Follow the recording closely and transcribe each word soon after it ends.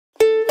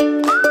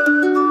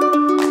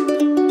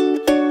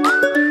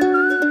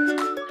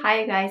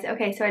Hi guys.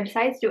 Okay, so I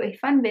decided to do a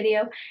fun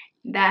video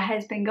that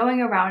has been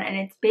going around, and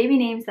it's baby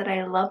names that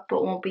I love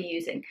but won't be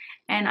using.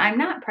 And I'm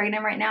not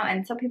pregnant right now,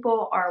 and some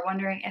people are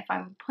wondering if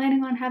I'm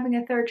planning on having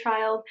a third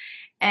child.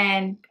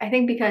 And I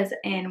think because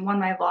in one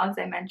of my vlogs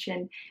I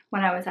mentioned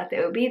when I was at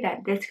the OB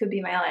that this could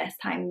be my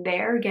last time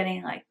there,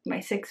 getting like my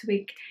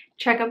 6-week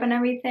checkup and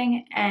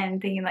everything,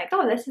 and thinking like,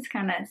 oh, this is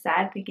kind of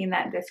sad, thinking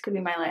that this could be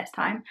my last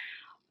time.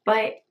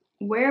 But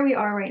where we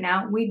are right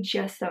now, we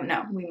just don't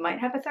know. We might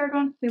have a third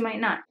one, we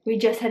might not. We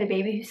just had a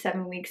baby who's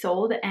 7 weeks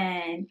old,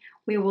 and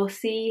we will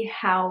see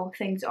how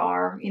things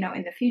are, in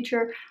the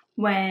future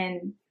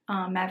when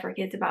Maverick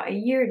is about 1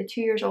 year to 2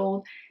 years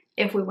old,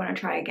 if we want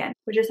to try again.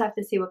 We'll just have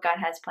to see what God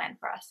has planned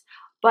for us.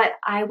 But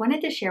I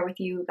wanted to share with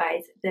you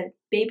guys the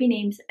baby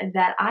names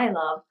that I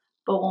love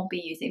but won't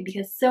be using,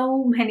 because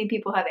so many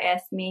people have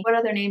asked me what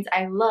other names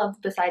I love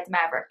besides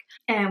Maverick,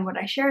 and would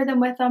I share them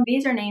with them.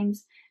 These are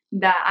names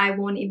that I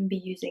won't even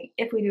be using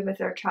if we do have a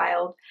third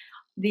child.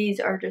 These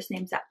are just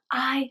names that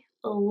I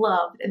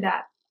loved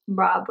that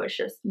Rob was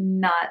just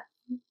not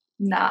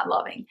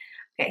loving.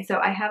 Okay, so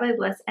I have a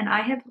list, and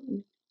I have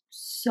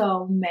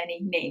so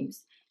many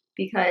names,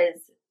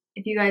 because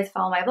if you guys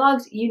follow my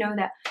vlogs, you know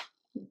that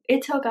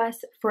it took us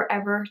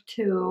forever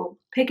to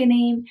pick a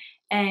name,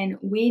 and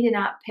we did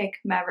not pick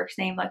Maverick's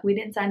name. Like, we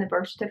didn't sign the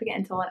birth certificate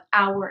until an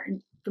hour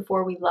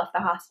before we left the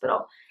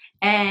hospital.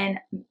 And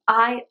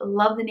I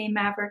love the name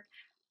Maverick.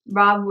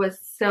 Rob was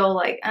still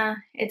like,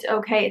 it's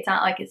okay. It's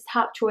not like his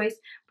top choice,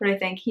 but I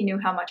think he knew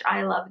how much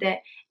I loved it,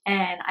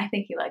 and I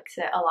think he likes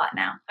it a lot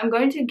now. I'm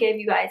going to give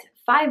you guys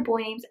 5 boy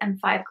names and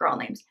 5 girl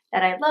names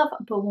that I love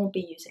but won't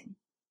be using.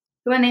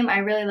 The one name I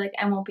really like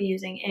and won't be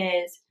using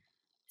is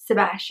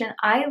Sebastian.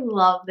 I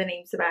love the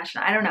name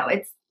Sebastian. I don't know.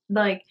 It's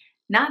like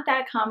not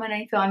that common,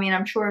 I feel. I mean,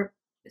 I'm sure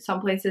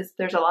some places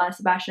there's a lot of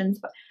Sebastians,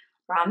 but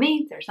around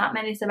me, there's not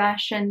many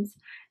Sebastians.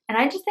 And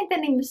I just think that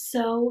name is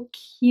so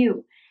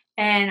cute.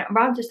 And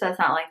Rob just does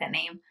not like that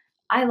name.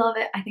 I love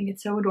it. I think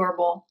it's so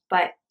adorable,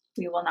 but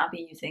we will not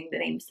be using the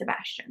name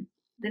Sebastian.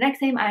 The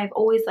next name I've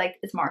always liked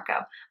is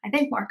Marco. I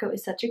think Marco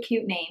is such a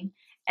cute name,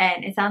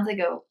 and it sounds like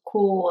a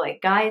cool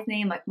like guy's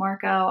name, like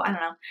Marco. I don't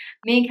know.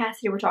 Me and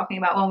Cassidy were talking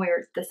about when we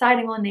were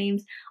deciding on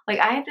names. Like,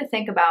 I have to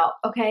think about,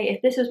 okay,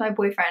 if this was my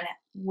boyfriend,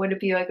 would it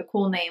be like a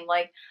cool name?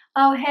 Like,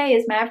 oh, hey,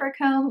 is Maverick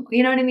home?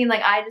 You know what I mean?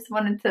 Like, I just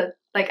wanted to,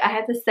 like, I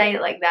had to say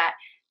it like that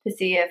to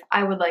see if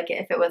I would like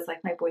it if it was like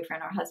my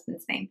boyfriend or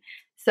husband's name.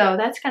 So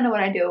that's kind of what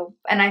I do.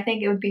 And I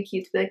think it would be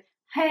cute to be like,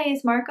 hey,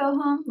 is Marco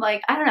home?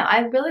 Like, I don't know.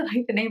 I really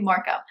like the name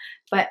Marco.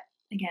 But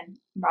again,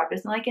 Rob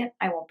doesn't like it.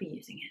 I won't be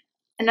using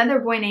it. Another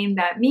boy name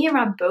that me and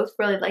Rob both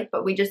really like,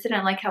 but we just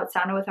didn't like how it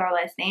sounded with our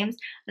last names.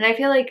 And I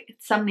feel like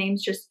some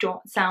names just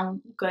don't sound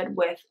good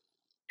with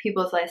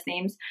people's last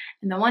names.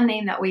 And the one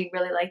name that we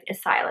really liked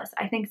is Silas.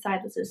 I think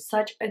Silas is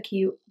such a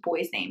cute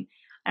boy's name.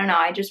 I don't know.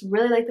 I just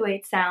really like the way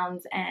it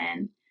sounds,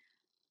 and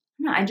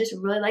I just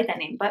really like that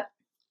name, but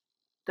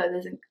that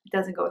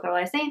doesn't go with our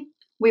last name.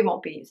 We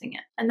won't be using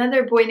it.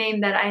 Another boy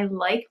name that I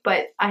like,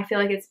 but I feel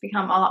like it's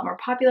become a lot more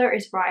popular,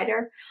 is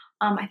Ryder.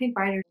 I think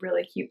Ryder is a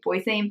really cute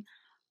boy's name,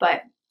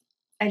 but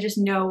I just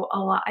know a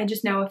lot. I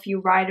just know a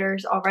few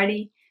Ryders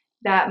already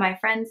that my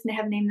friends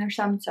have named their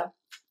son, so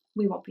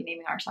we won't be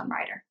naming our son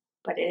Ryder,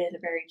 but it is a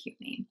very cute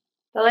name.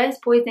 The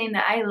last boy's name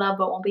that I love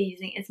but won't be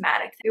using is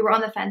Maddox. We were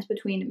on the fence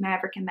between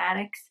Maverick and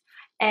Maddox,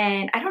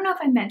 and I don't know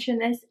if I mentioned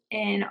this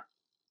in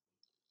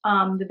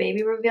the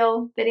baby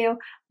reveal video.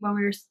 When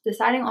we were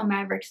deciding on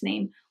Maverick's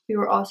name, we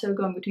were also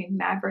going between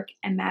Maverick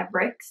and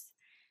Mavericks,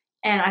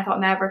 and I thought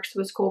Mavericks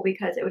was cool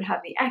because it would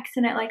have the X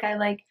in it like I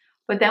like.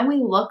 But then we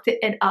looked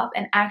it up,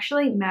 and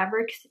actually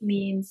Mavericks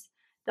means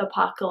the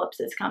apocalypse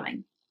is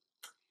coming,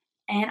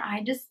 and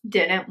I just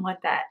didn't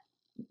want that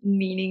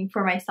meaning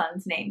for my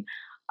son's name.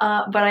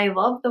 But I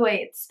love the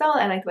way it's spelled.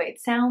 I like the way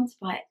it sounds,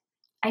 but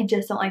I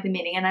just don't like the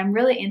meaning, and I'm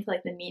really into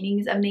like the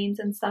meanings of names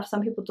and stuff.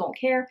 Some people don't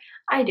care.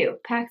 I do.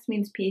 Pax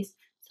means peace.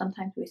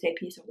 Sometimes we say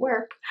piece of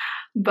work,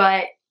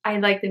 but I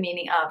like the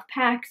meaning of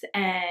Pax,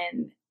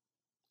 and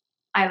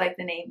I like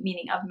the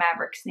meaning of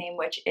Maverick's name,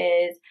 which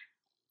is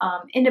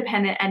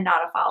independent and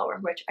not a follower,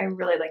 which I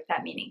really like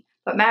that meaning.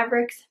 But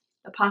Mavericks,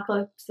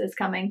 apocalypse is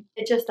coming,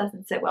 it just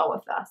doesn't sit well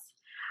with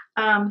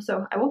us.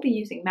 So I won't be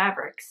using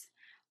Mavericks.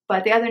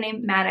 But the other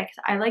name, Maddox,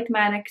 I liked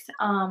Maddox,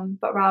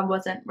 but Rob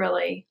wasn't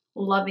really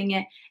loving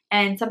it.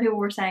 And some people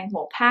were saying,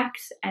 well,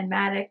 Pax and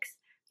Maddox,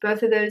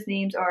 both of those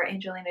names are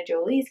Angelina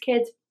Jolie's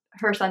kids.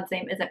 Her son's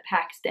name isn't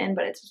Paxton,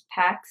 but it's just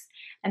Pax,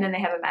 and then they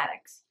have a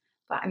Maddox.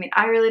 But I mean,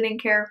 I really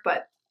didn't care,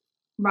 but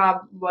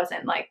Rob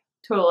wasn't like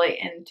totally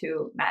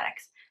into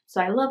Maddox. So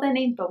I love that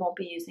name, but won't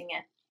be using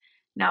it.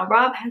 Now,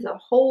 Rob has a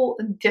whole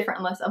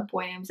different list of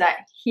boy names that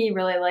he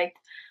really liked,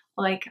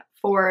 like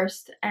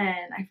Forest,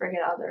 and I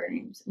forget other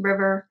names,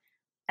 River,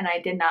 and I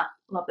did not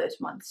love those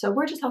ones. So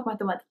we're just talking about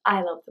the ones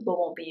I love but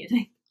won't be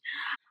using.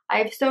 I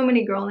have so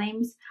many girl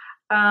names.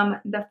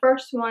 The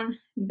first one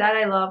that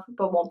I love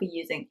but won't be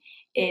using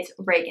is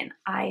Reagan.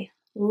 I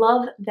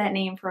love that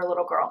name for a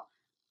little girl.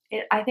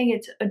 I think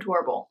it's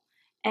adorable.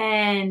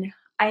 And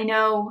I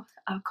know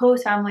a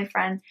close family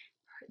friend,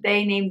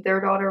 they named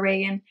their daughter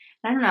Reagan.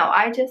 And I don't know,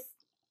 I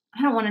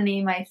don't want to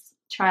name my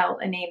child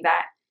a name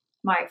that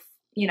my,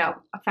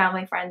 a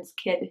family friend's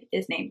kid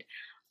is named.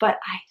 But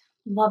I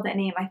love that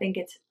name. I think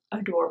it's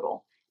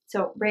adorable.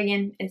 So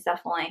Reagan is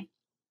definitely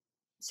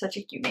such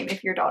a cute name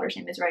if your daughter's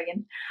name is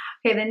Reagan.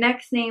 Okay, the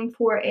next name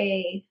for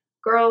a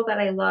girl that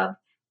I love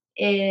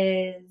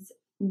is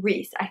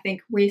Reese. I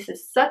think Reese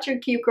is such a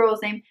cute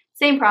girl's name.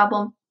 Same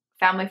problem,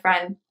 family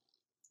friend,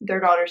 their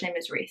daughter's name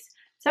is Reese.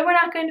 So we're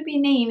not going to be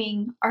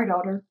naming our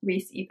daughter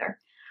Reese either.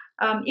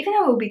 Even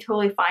though it would be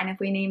totally fine if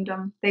we named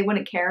them, they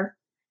wouldn't care.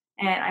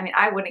 And I mean,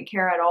 I wouldn't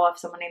care at all if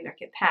someone named their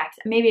kid Pax.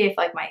 Maybe if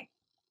like my,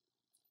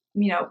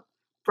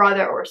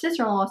 brother or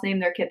sister-in-law's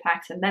named their kid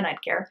Pax, and then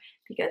I'd care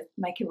because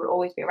my kid would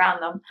always be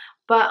around them.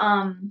 But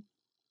I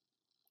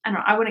don't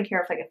know, I wouldn't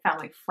care if like a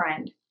family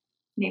friend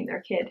named their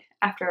kid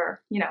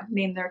after,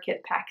 named their kid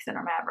Paxton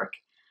or Maverick.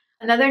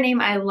 Another name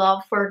I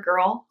love for a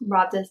girl,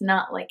 Rob does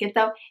not like it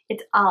though,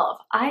 it's Olive.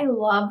 I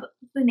love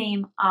the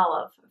name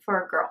Olive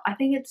for a girl. I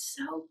think it's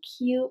so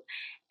cute,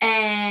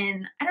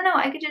 and I don't know,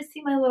 I could just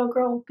see my little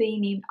girl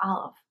being named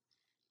Olive.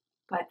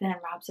 But then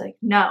Rob's like,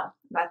 no,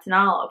 that's an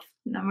Olive.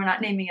 No, we're not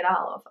naming it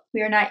Olive.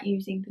 We are not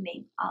using the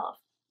name Olive.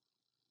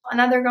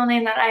 Another girl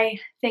name that I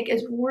think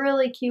is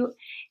really cute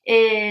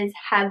is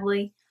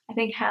Hadley. I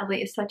think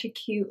Hadley is such a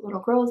cute little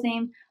girl's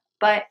name,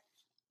 but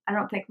I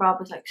don't think Rob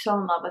was like so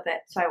in love with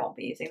it, so I won't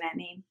be using that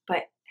name.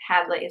 But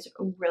Hadley is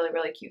a really,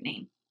 really cute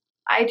name.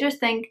 I just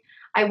think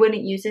I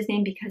wouldn't use this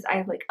name because I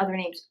have like other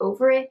names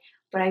over it,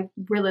 but I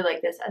really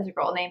like this as a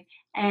girl name,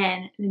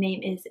 and the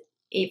name is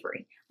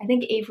Avery. I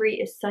think Avery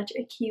is such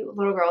a cute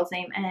little girl's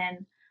name,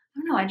 and I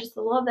don't know, I just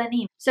love that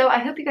name. So I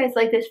hope you guys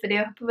liked this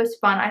video. I hope it was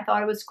fun. I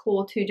thought it was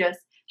cool to just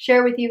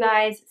share with you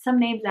guys some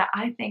names that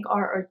I think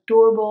are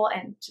adorable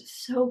and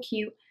just so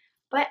cute,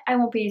 but I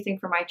won't be using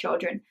for my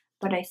children,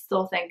 but I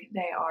still think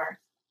they are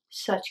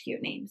such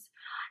cute names.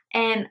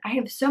 And I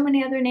have so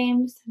many other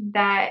names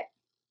that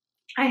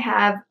I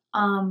have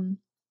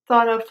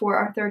thought of for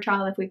our third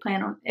child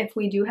if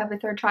we do have a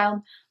third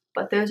child,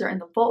 but those are in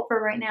the vault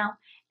for right now,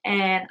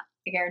 and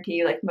I guarantee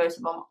you like most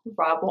of them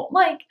Rob won't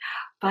like,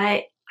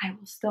 but I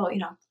will still,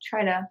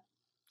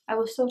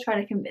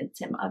 try to convince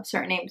him of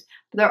certain names.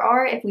 But there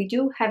are, if we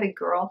do have a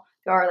girl,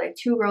 there are like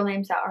 2 girl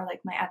names that are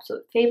like my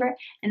absolute favorite,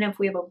 and if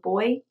we have a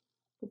boy,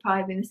 we'll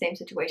probably be in the same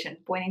situation.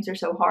 Boy names are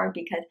so hard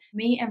because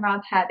me and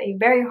Rob have a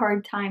very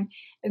hard time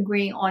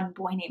agreeing on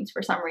boy names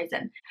for some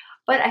reason.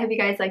 But I hope you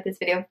guys liked this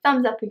video.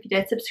 Thumbs up if you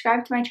did.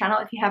 Subscribe to my channel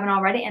if you haven't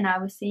already, and I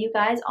will see you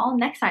guys all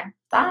next time.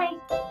 Bye!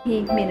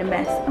 He made a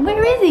mess. And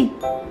where is he?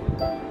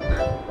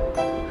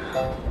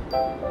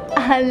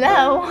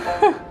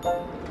 Hello?